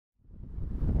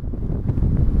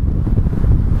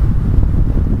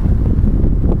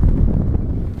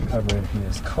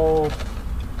is cold.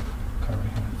 Cover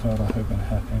here in photo, hoping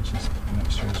 1/2 inches.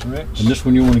 Make sure it's rich. And this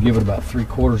one you want to give it about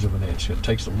 3/4 of an inch. It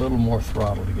takes a little more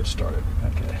throttle to get started.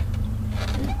 Okay.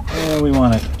 And we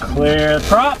want to clear the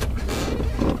prop.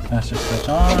 Master switch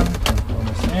on. Pull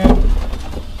this in.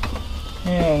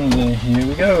 And here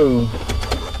we go.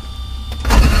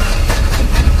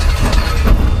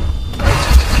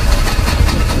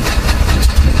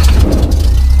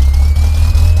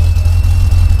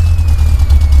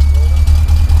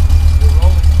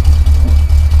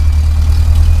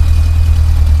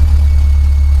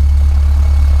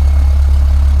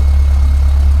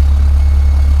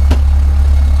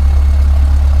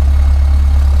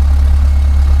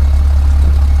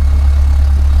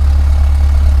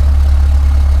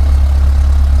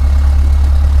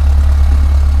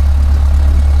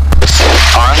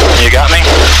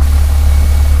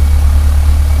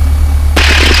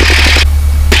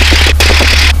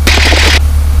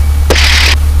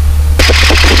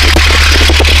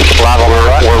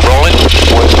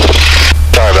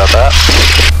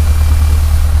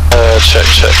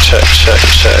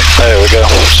 Check. There we go.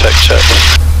 Check.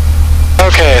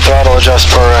 Okay, throttle adjust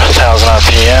for 1,000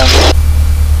 RPM.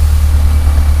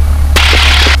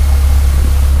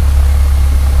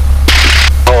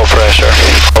 Oil pressure,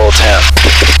 oil temp.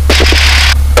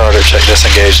 Starter check,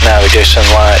 disengage, navigation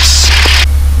lights.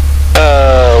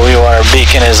 We want our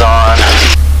beacon is on.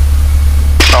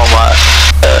 Oh my.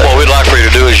 What we'd like for you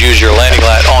to do is use your landing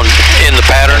light on in the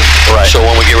pattern. Right. So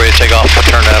when we get ready to take off, we'll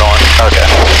turn that on. Okay.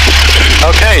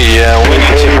 Okay, we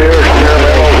need to... Cape Fear,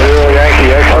 Zero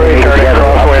Yankee X-ray, turning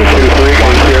crosswind 23,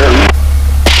 clear.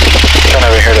 Turn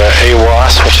over here to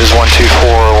AWAS, which is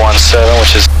 12417,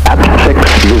 which is... At 6,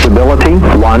 visibility,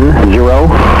 10,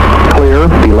 clear,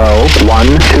 below,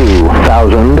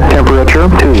 12,000, temperature,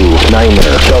 29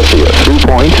 there, Celsius, dew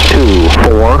point,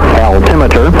 24,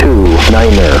 altimeter, 29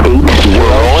 there, 80,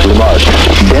 remark,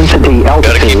 density,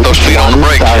 altitude, Gotta keep those feet on the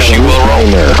brakes, yes, you will roll.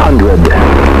 100.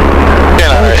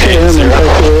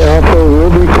 Alpha will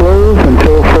be closed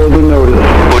until further notice.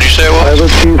 What'd you say it was?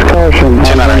 Pilot sees caution.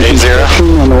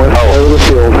 2980. On the west side of the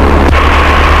field.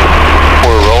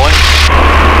 We're rolling.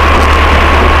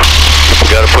 We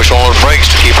gotta push on the brakes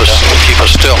to keep us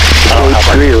still. Cape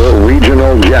Fear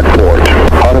Regional Jetport.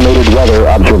 Automated weather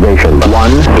observation.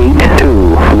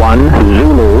 1821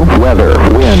 Zulu. Weather.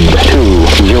 Wind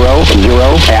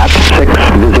 200 at 6.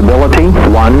 Visibility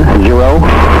 10.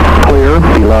 Clear.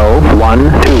 Below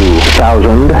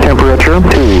 12,000. Temperature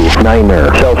 29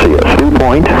 there. Celsius. Dew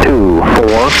point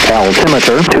 24.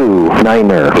 Altimeter 29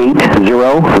 there. 80.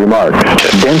 Remarks.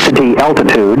 Density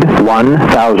altitude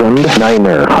 1,009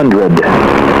 there. 100.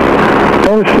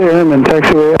 Understand and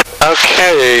taxiway.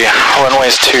 Okay,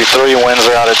 runway's 23, winds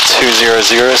are out at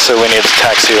 200, so we need to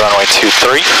taxi runway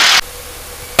 23.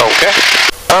 Okay,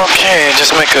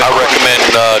 just make a... I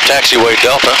recommend taxiway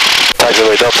Delta.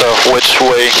 Taxiway Delta, which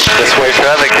way? This way,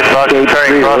 traffic, it's not turning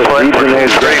crosswind, 3,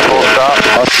 full stop.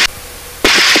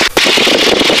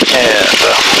 And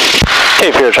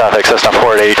Cape Fear traffic, Cessna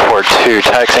 4842,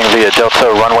 taxiing via Delta,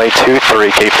 runway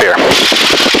 23, Cape Fear.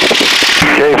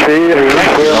 Cape Fear,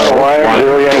 clear on the wire,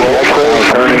 0 Yankee X-ray,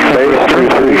 turning base,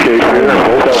 23, Cape Fear,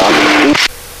 full stop.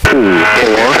 2,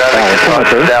 4,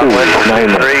 altimeter, downwind,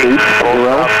 29, 3, full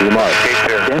stop, remark. Cape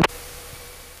Fear.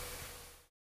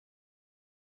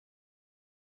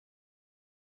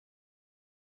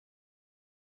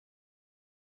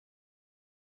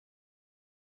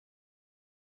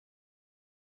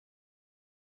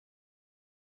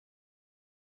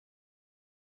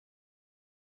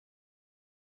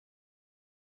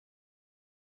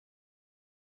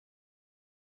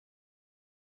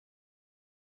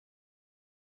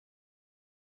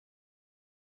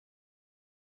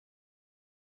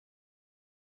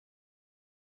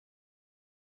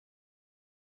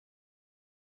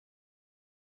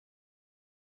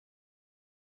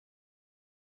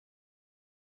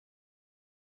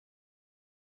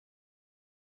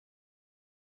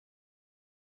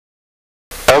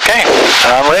 Okay,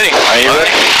 I'm ready. Are you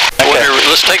ready? Okay.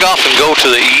 Let's take off and go to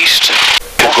the east.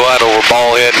 We'll go out over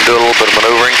Ballhead and do a little bit of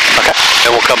maneuvering. Okay.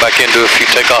 Then we'll come back in and do a few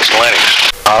takeoffs and landings.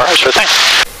 Alright, sure thing.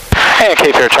 And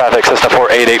Cape Fear traffic, Cessna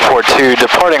 48842,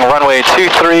 departing runway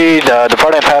 23,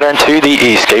 departing pattern to the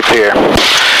east, Cape Fear.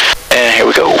 And here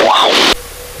we go. Wow.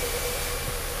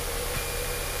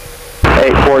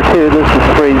 842, this is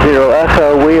 30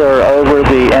 Echo. We are over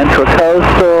the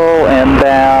intracoastal and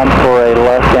bound for a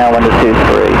left downwind to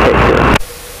 23, Cape Fear.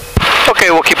 Okay,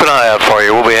 we'll keep an eye out for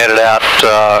you. We'll be headed out.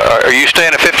 Are you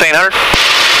staying at 1500?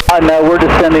 No, we're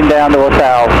descending down to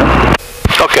 1,000.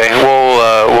 Okay,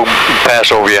 we'll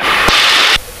pass over you.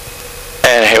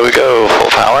 And here we go,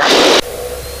 full power.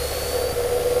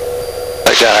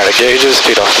 down our gauges,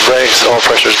 feet off the brakes, oil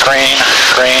pressure's green,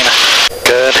 green.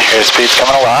 Good. Here's speed's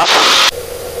coming alive.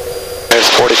 There's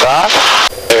 45.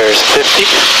 There's 50.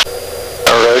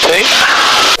 Rotate.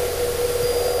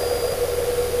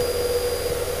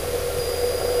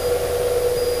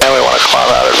 And we want to climb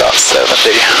out at about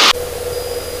 70.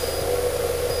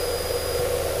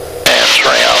 And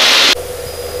trim.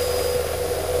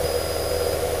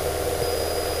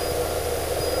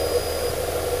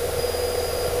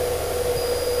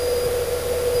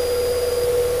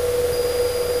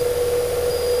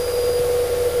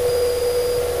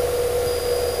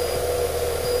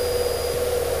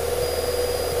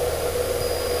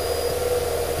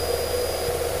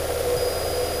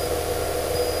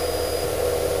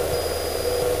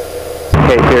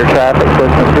 Cape Fear traffic,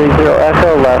 Cessna 30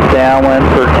 Echo, left downwind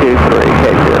for 23,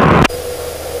 Cape Fear.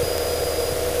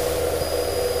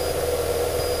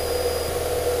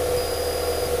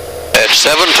 At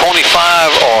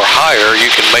 725 or higher, you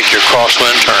can make your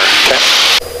crosswind turn. Okay.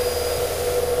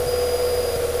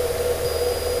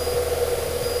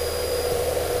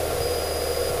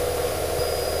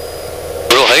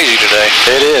 Real hazy today.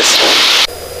 It is.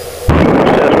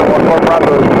 Cessna 14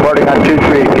 Bravo, departing on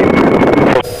 23, Cape Fear.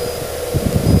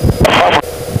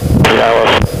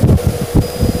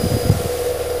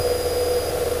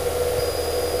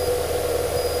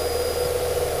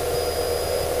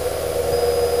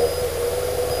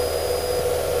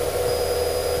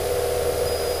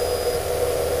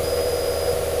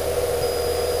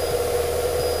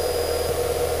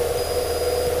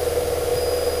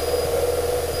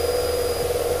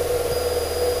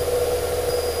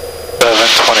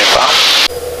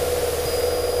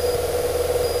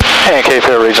 And Cape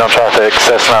Fear Regional Traffic,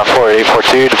 Cessna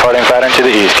 4842, departing pattern to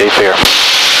the east, Cape Fear.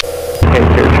 Cape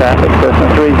Fear traffic,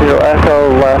 Cessna 30 Echo,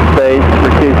 left base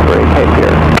for 23, Cape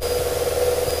Fear.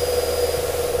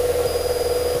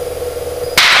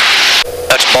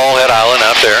 That's Ballhead Island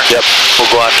out there. Yep.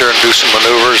 We'll go out there and do some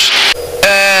maneuvers.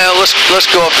 Let's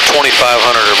go up to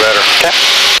 2,500 or better. Okay.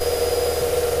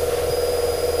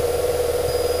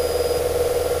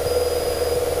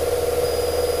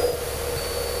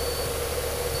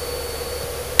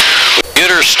 Get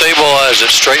her stabilized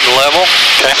at straight and level.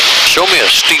 Okay. Show me a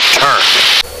steep turn.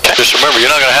 Okay. Just remember,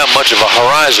 you're not going to have much of a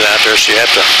horizon out there, so you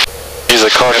have to Use the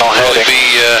cardinal really heading.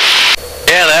 be,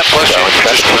 yeah, that plus you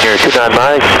just Here 29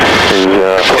 miles is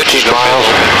 14 miles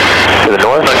to the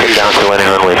north, down to landing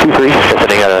runway 23,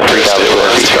 sitting at a 3,000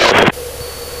 feet.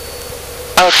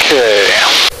 Okay.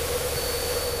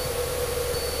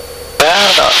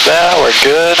 Not bad, we're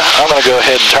good. I'm going to go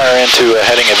ahead and turn her into a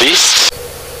heading of east.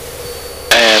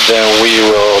 And then we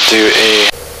will do a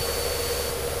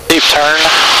deep turn.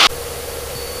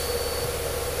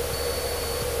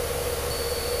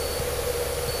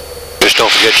 just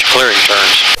don't forget your clearing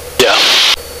turns. Yeah.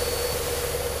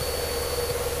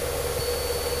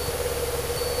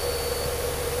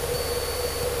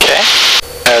 Okay,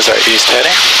 there's our east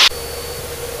heading.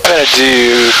 I'm going to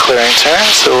do clearing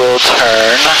turns, so we'll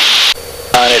turn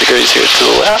 90 degrees here to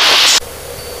the left.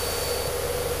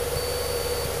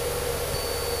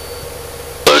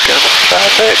 Looking for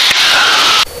traffic.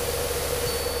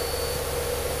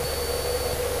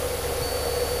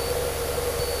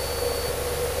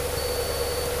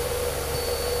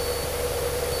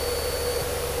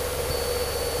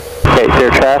 Cape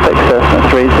Fear traffic, Cessna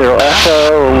 30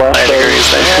 Echo, left 90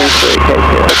 degrees there. 23, Cape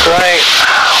Fear. Look right,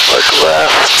 look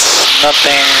left,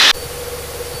 nothing.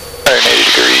 180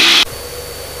 degrees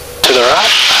to the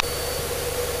right.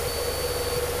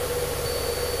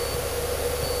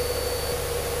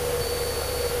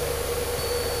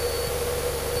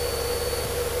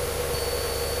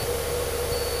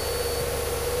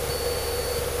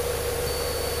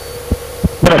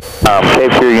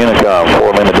 Cape Fear Unicom,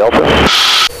 4-minute Delta.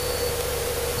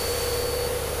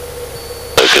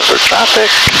 Looking for traffic.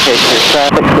 Cape Fear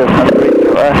traffic, Cessna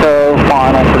 30 Echo,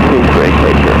 final for 23,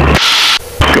 Cape Fear.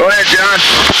 Go ahead, John.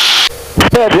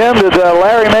 Yeah, Jim, did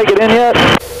Larry make it in yet?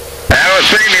 I haven't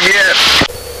seen him yet.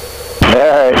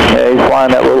 Alright, yeah, he's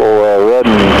flying that little red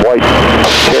and white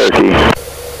Cherokee.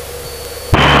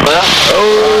 Well,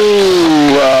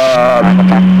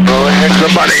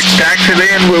 Somebody taxied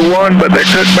in with one, but they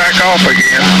took back off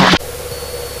again.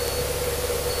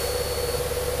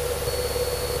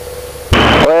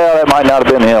 Well, that might not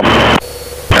have been him.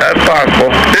 That's possible.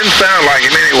 Didn't sound like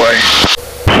him anyway.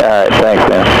 Alright, thanks,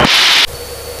 man.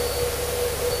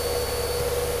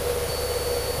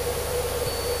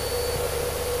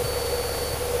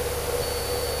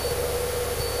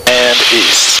 and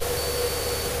east.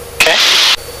 Okay.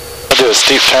 I'll do a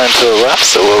steep turn to the left,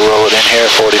 so we'll roll it in here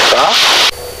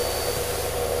 45.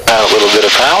 Add a little bit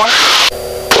of power.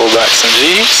 pull back some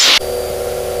G's.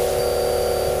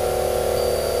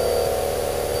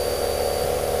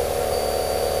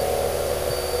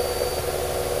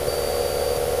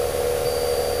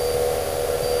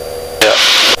 Yep.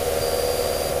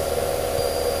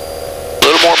 A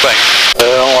little more bank. A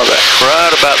little more back.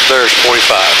 Right about there's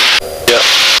 45. Yep.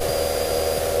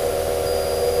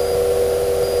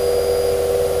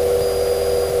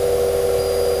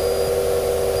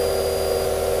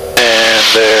 And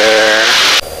there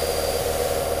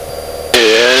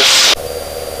is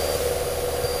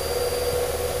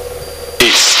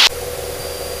east.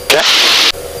 Okay.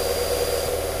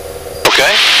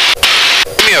 Okay.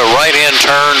 Give me a right-hand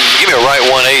turn. Give me a right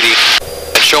 180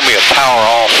 and show me a power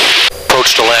off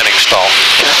approach to landing stall.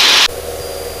 Okay.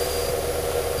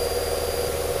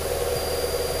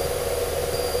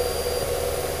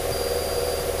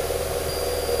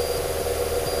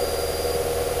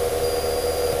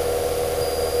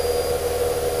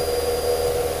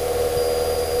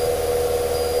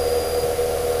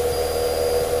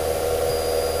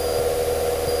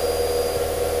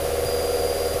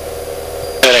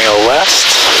 Heading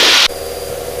west,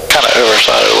 kind of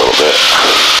overside a little bit.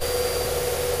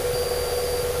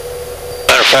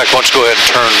 Matter of fact, why don't you go ahead and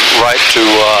turn right to,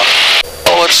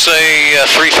 let's say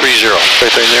 330.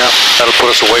 330. That'll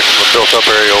put us away from the built-up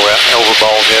area over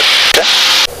Bald Head. Okay.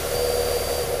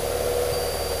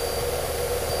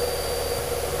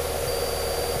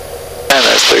 And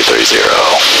that's 330.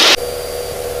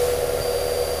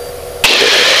 Okay.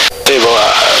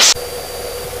 Stabilize.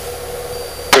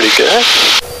 Pretty good.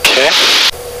 Okay.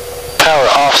 Power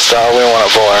off style, we want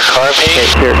to blow our carb heat.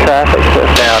 Cape Fear traffic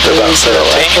Down to about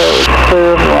 17.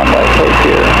 Clear, runway Cape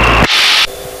Fear.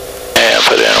 And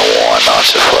put in 1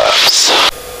 notch of flaps.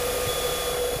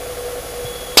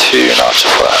 2 notch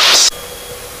of flaps.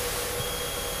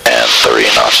 And 3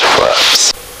 notch of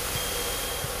flaps.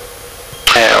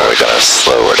 And we're going to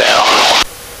slow her down.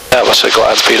 Establish a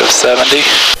glide speed of 70. Why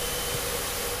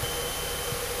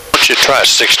don't you try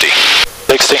 60?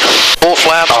 60. Full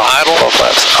flaps, idle. Full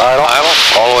flaps, idle. Idle,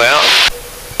 all the way out.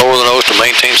 Lower the nose to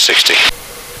maintain 60.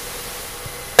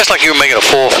 It's like you were making a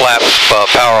full flap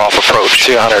power off approach.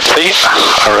 200 feet.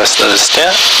 Arrest the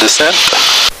descent.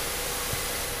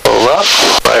 Pull up.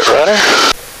 Right rudder.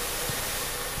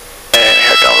 And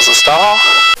here comes the stall.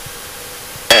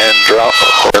 And drop,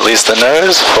 or release the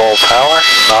nose. Full power.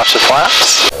 Notch of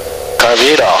flaps. Carb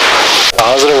heat off.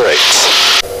 Positive rates.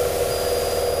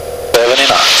 70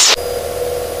 knots.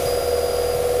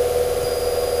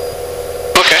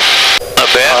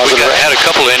 Bad. We had a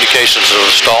couple of indications of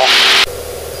a stall.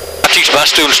 I teach my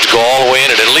students to go all the way in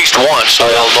it at least once so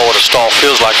they'll know what a stall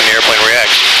feels like when the airplane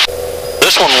reacts.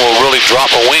 This one will really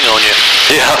drop a wing on you.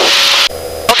 Yeah.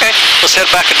 Okay, let's head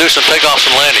back and do some takeoffs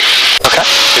and landings. Okay.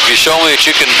 If you show me that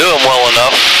you can do them well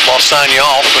enough, I'll sign you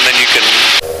off and then you can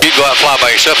go out and fly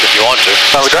by yourself if you want to.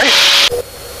 Sounds great.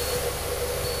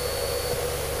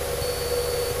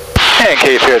 And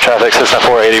Cape Fear traffic, Cessna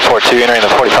 48042, entering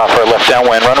the 45 for left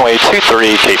downwind, runway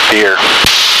 23, Cape Fear.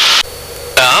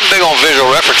 Now, I'm big on visual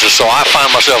references, so I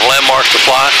find myself landmarks to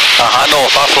fly. I know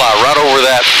if I fly right over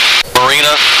that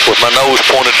marina with my nose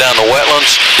pointed down the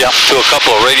wetlands to a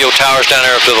couple of radio towers down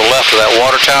there to the left of that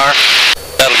water tower,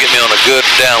 that'll get me on a good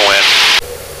downwind.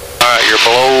 All right, you're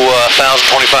below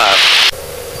 1,025.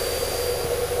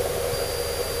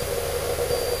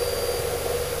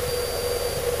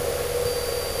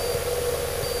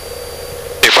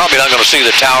 Probably not going to see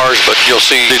the towers, but you'll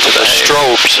see the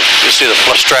strobes. You'll see the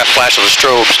flash of the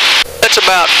strobes. That's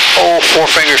about, 4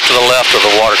 fingers to the left of the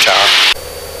water tower.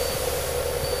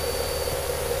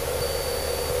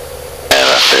 And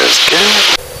that feels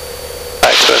good.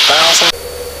 Back to 1,000.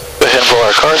 Go ahead and blow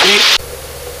our carb heat.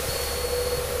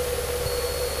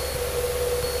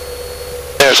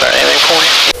 There's our aiming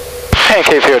point. And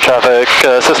Cape Fear traffic,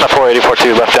 Cessna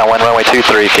 48042, left downwind, runway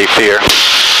 23, Cape Fear.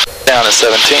 Down to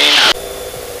 17.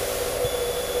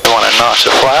 I want a notch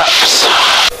of flaps.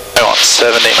 I want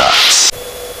 70 knots.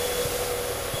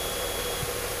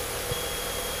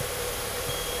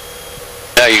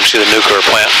 Now you can see the nuclear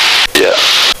plant. Yeah.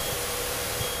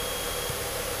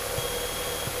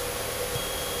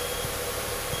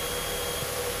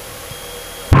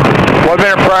 One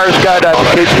minute prior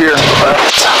skydiving, Cape Fear.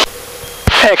 Left.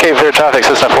 Hey, Cape Fear traffic,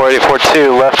 Cessna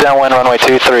 48042, left downwind, runway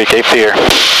 23, Cape Fear.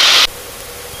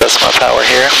 That's my power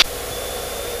here.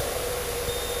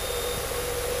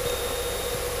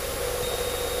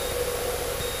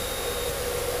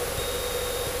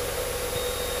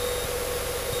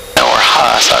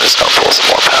 So I'm just going to pull some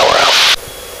more power out.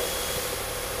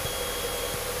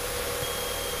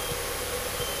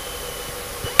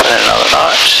 Put in another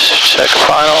notch. Check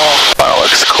final. Final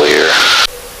looks clear.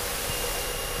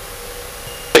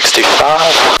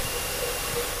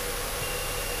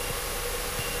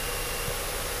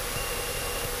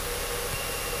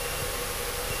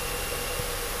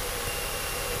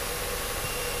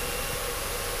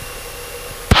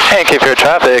 And Cape Fear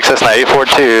traffic, Cessna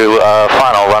 842,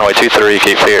 final runway 23,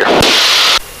 Cape Fear.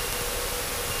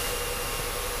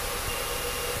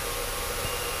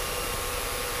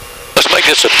 Let's make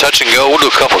this a touch and go. We'll do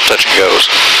a couple of touch and goes.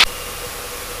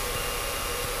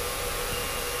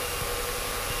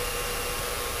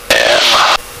 And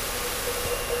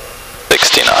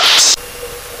 60 knots.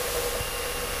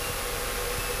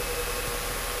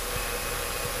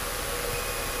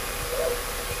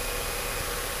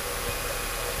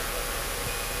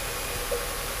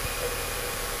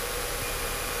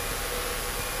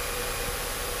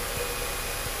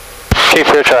 Cape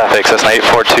Fear traffic, Cessna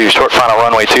 842, short final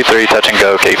runway 23, touch and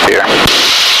go, Cape Fear.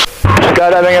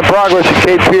 Skydiving in progress at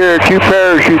Cape Fear. 2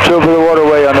 parachutes over the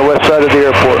waterway on the west side of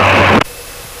the airport.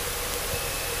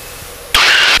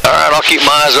 All right, I'll keep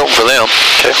my eyes open for them.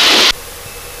 Okay.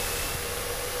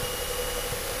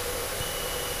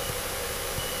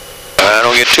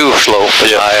 Don't get too slow.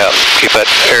 Yeah. Keep that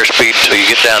airspeed until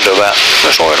you get down to about,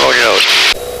 that's what hold your nose.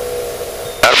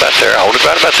 Right about there, hold it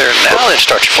right about there. Now then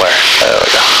start your flare. There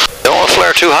we go. Don't want to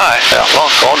flare too high. Yeah. Come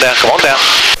on down, come on down.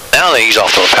 Now they ease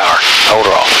off to the power. Hold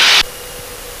her off.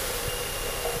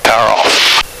 Power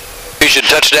off. You should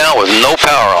touch down with no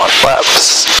power on.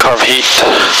 Flaps, carb heat.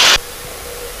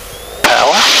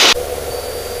 Power.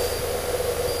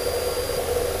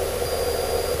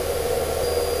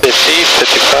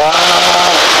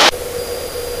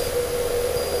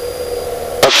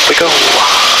 Up we go.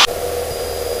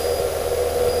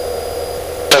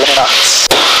 70 knots.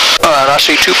 Alright, I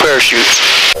see 2 parachutes.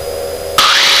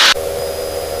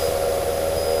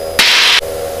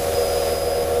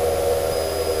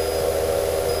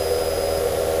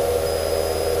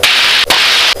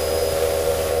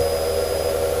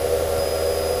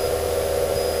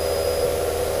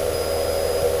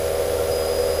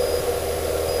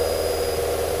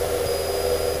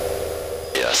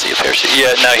 Yeah, I see a parachute.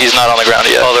 Yeah, no, he's not on the ground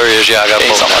yet. Oh, there he is. Yeah, I got to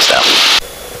He's pull him almost down.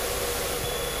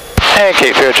 And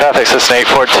Cape Fear traffic, Cessna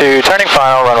 842, turning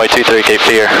final, runway 23, Cape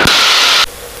Fear.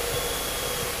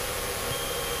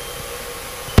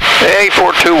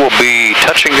 842 will be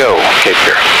touch and go, Cape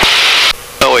Fear.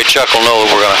 No way Chuck will know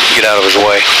that we're going to get out of his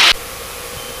way.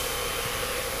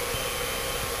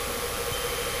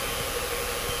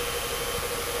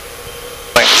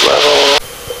 Wings level.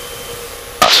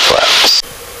 Cross flaps.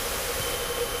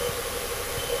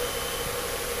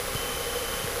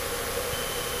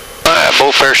 Alright,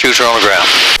 both parachutes are on the ground.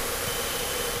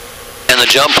 And the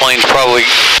jump plane's probably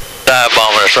dive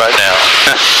bombing us right now.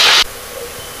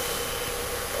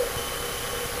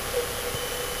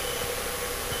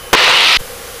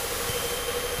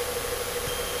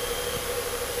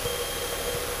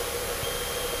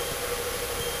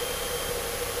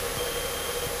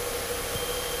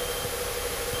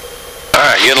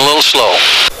 Alright, getting a little slow.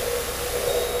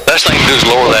 Best thing to do is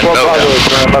lower that nose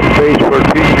down. Left base for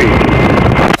 2 feet.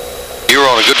 You were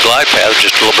on a good glide path,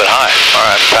 just a little bit high.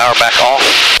 Alright, power back off,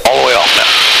 all the way off now.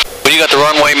 When you got the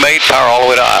runway made, power all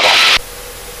the way to idle.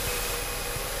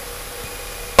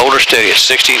 Hold her steady at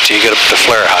 60 until you get up to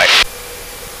flare height.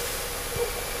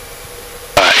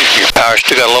 Alright, your power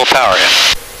still got a little power in.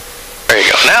 There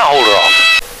you go. Now hold her off.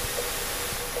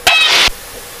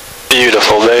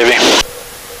 Beautiful, baby.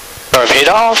 Carb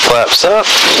heat off, flaps up.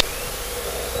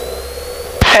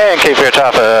 And Cape Fear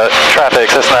traffic,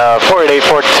 Cessna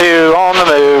 4842 on the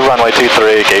move, runway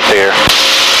 23, Cape Fear.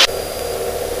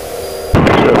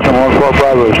 Cessna 14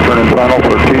 Bravo is turning final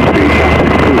for 2 feet.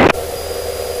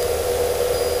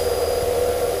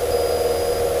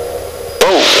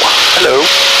 Oh, hello.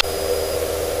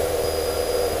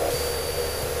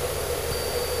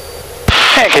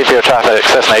 And Cape Fear traffic,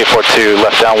 Cessna 842,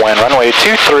 left downwind, runway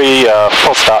 23,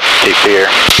 full stop, Cape Fear.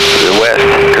 West,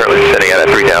 currently sitting at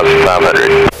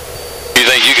 3,500. You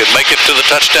think you could make it to the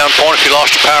touchdown point if you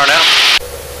lost your power now?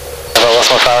 Have I lost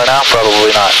my power now?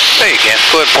 Probably not. There you can.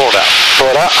 Go ahead and pull it out.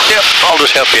 Pull it out? Yep, I'll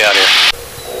just help you out here.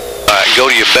 Alright, go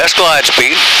to your best glide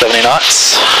speed. 70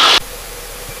 knots.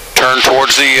 Turn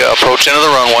towards the approach end of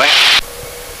the runway.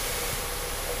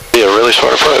 Be a really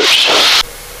short approach.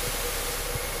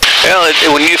 Well,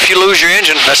 if you lose your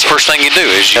engine, that's the first thing you do,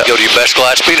 is you go to your best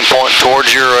glide speed and point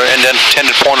towards your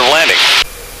intended point of landing.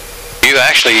 You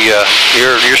actually,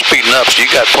 you're speeding up, so you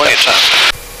got plenty of time.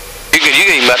 You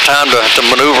even got time to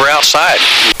maneuver outside,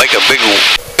 make a big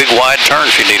wide turn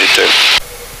if you needed to.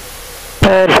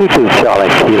 And 22 Charlie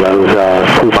Kilos,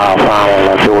 2 mile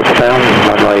final, Georgetown,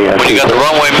 runway. When you got the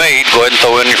runway made, go ahead and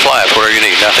throw in your flaps, whatever you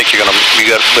need. And I think you got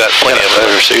plenty of it.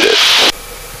 Overshoot it.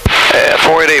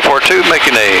 48842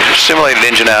 making a simulated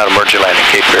engine out emergency landing,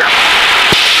 Cape Fear.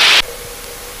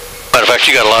 Matter of fact,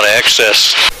 you got a lot of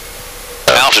excess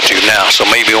altitude now, so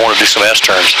maybe you want to do some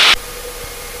S-turns.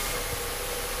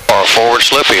 Or a forward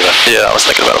slip even. Yeah, I was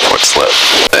thinking about a forward slip.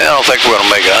 I don't think we're going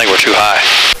to make it. I think we're too high.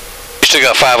 You still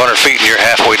got 500 feet and you're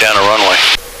halfway down the runway.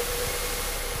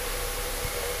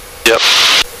 Yep.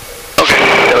 Okay.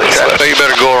 So you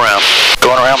better go around.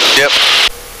 Going around? Yep.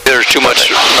 There's too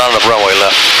much, not enough runway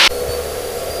left.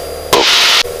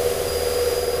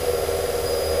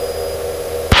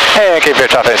 Hey, Cape Fear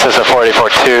traffic system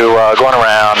 4842, going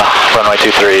around runway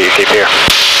 23, Cape Fear.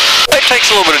 It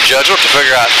takes a little bit of judgment to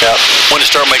figure out when to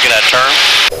start making that turn.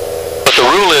 But the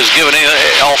rule is, given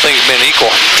all things being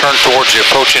equal, turn towards the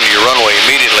approach into your runway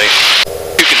immediately.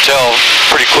 You can tell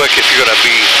pretty quick if you're going to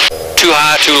be too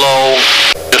high, too low,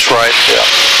 just right. Yeah.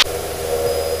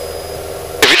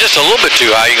 If you're just a little bit too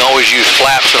high, you can always use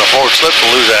flaps and a forward slip to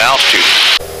lose that altitude.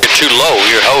 If you're too low,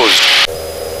 you're hosed.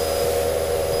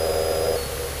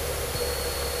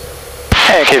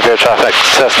 Hey, Cape Fear traffic,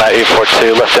 Cessna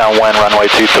 842, left downwind, runway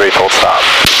 23, full stop.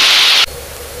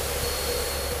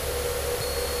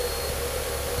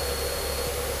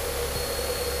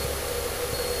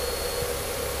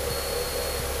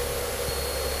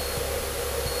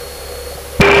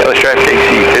 Let's try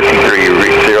KSUT 53,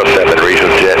 07,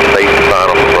 regional jet, space to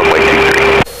final, runway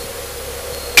 23.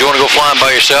 Do you want to go flying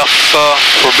by yourself for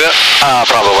a bit?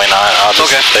 Probably not. I'll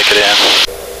just take it in.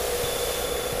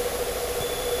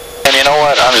 And you know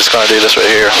what? I'm just going to do this right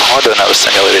here. I'll do another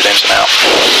simulated engine out.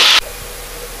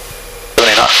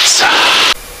 20 knots.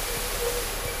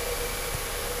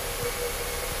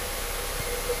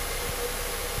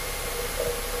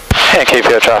 And Cape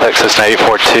Fear traffic, Cessna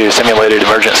 842, simulated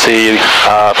emergency,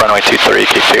 runway 23,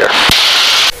 Cape Fear.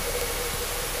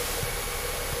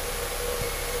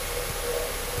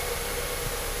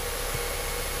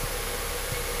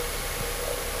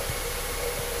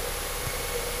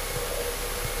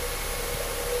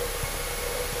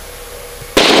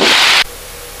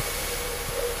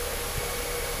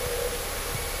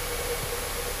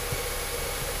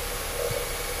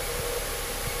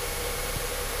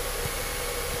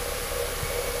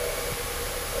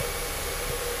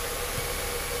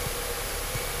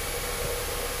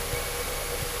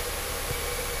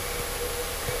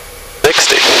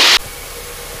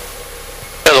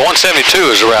 Yeah, the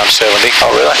 172 is around 70.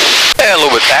 Oh, really? Yeah, a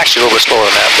little bit, actually a little bit slower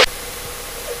than that, but.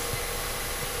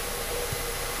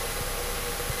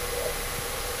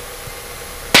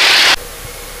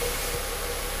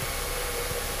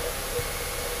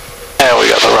 And we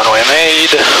got the runway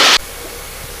made.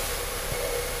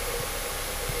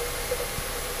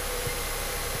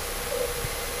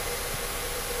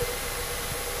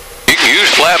 You can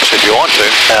use flaps if you want to.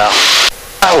 Yeah.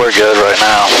 We're good right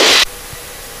now.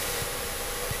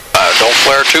 Don't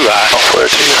flare too high. Don't flare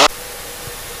too high.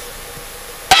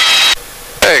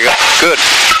 There you go. Good.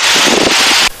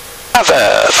 Not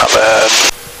bad, not bad.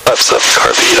 Let's up the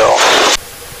carbeat off.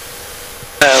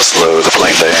 And slow the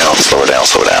plane down. Slow it down,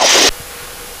 slow it down.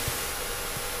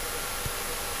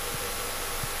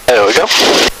 There we go.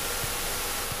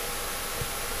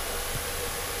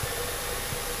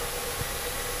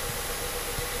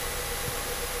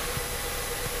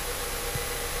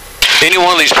 Any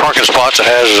one of these parking spots that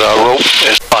has a rope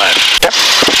is fine. Yep.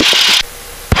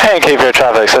 And Cape Fear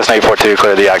traffic, Cessna 842,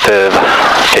 clear the active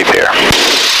Cape Fear.